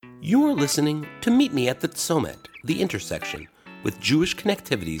You are listening to Meet Me at the Tzomet, the intersection, with Jewish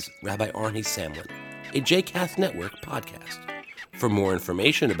Connectivity's Rabbi Arnie Samlin, a JCast Network podcast. For more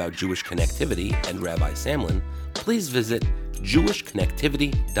information about Jewish Connectivity and Rabbi Samlin, please visit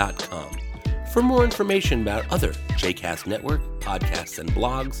jewishconnectivity.com. For more information about other JCast Network podcasts and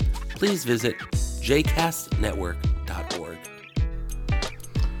blogs, please visit jcastnetwork.org.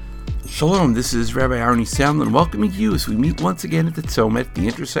 Shalom, this is Rabbi Arnie Samlin welcoming you as we meet once again at the Tzomet, the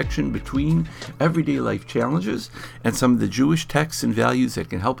intersection between everyday life challenges and some of the Jewish texts and values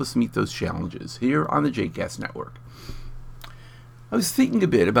that can help us meet those challenges here on the JCast Network. I was thinking a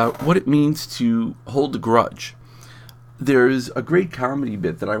bit about what it means to hold a grudge. There's a great comedy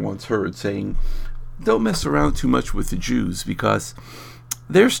bit that I once heard saying, don't mess around too much with the Jews because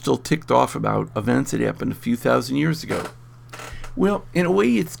they're still ticked off about events that happened a few thousand years ago. Well, in a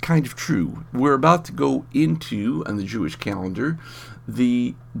way, it's kind of true. We're about to go into, on the Jewish calendar,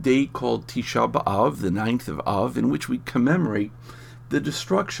 the day called Tisha B'Av, the 9th of Av, in which we commemorate the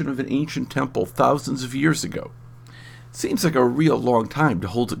destruction of an ancient temple thousands of years ago. Seems like a real long time to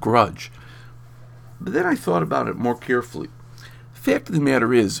hold a grudge. But then I thought about it more carefully. The fact of the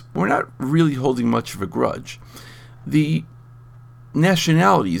matter is, we're not really holding much of a grudge. The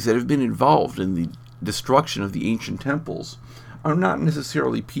nationalities that have been involved in the destruction of the ancient temples are not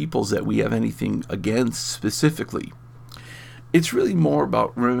necessarily peoples that we have anything against specifically. It's really more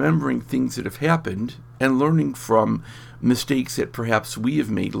about remembering things that have happened and learning from mistakes that perhaps we have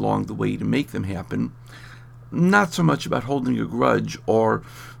made along the way to make them happen. Not so much about holding a grudge or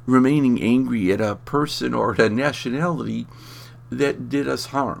remaining angry at a person or at a nationality that did us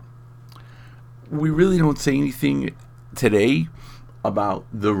harm. We really don't say anything today about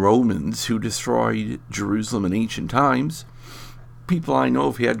the Romans who destroyed Jerusalem in ancient times. People I know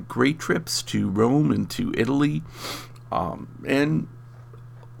have had great trips to Rome and to Italy and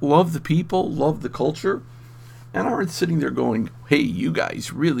love the people, love the culture, and aren't sitting there going, hey, you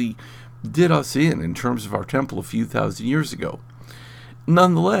guys really did us in terms of our temple a few thousand years ago.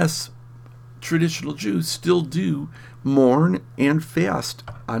 Nonetheless, traditional Jews still do mourn and fast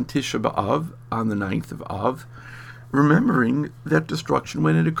on Tisha B'Av, on the 9th of Av, remembering that destruction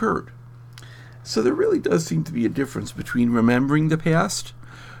when it occurred. So there really does seem to be a difference between remembering the past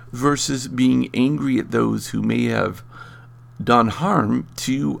versus being angry at those who may have done harm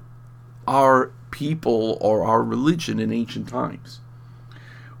to our people or our religion in ancient times.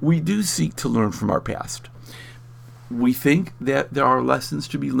 We do seek to learn from our past. We think that there are lessons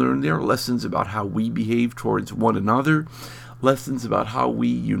to be learned there, lessons about how we behave towards one another, lessons about how we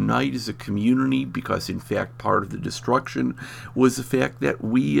unite as a community, because in fact part of the destruction was the fact that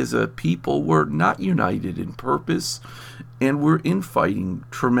we as a people were not united in purpose and were infighting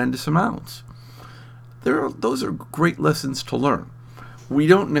tremendous amounts. Those are great lessons to learn. We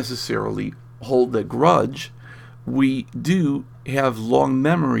don't necessarily hold a grudge. We do have long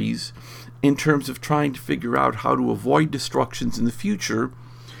memories in terms of trying to figure out how to avoid destructions in the future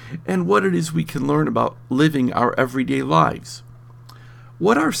and what it is we can learn about living our everyday lives.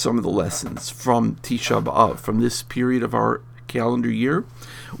 What are some of the lessons from Tisha B'Av, from this period of our calendar year?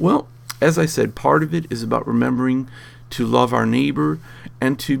 Well, as I said, part of it is about remembering to love our neighbor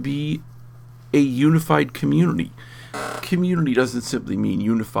and to be a unified community. Community doesn't simply mean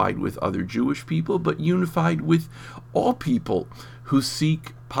unified with other Jewish people, but unified with all people who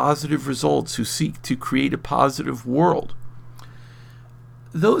seek positive results, who seek to create a positive world.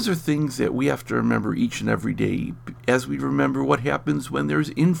 Those are things that we have to remember each and every day as we remember what happens when there's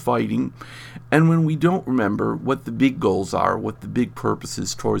infighting and when we don't remember what the big goals are, what the big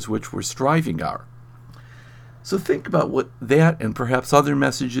purposes towards which we're striving are. So think about what that and perhaps other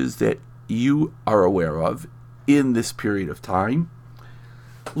messages that you are aware of in this period of time.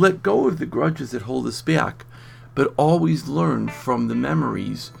 Let go of the grudges that hold us back, but always learn from the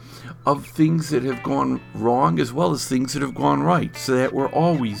memories of things that have gone wrong as well as things that have gone right, so that we're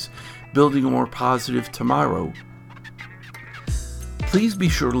always building a more positive tomorrow. Please be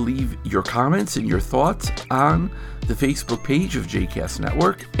sure to leave your comments and your thoughts on the Facebook page of JCast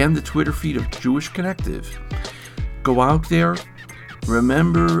Network and the Twitter feed of Jewish Connective. Go out there,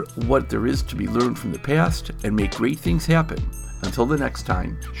 remember what there is to be learned from the past, and make great things happen. Until the next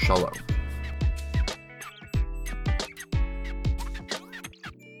time, Shalom.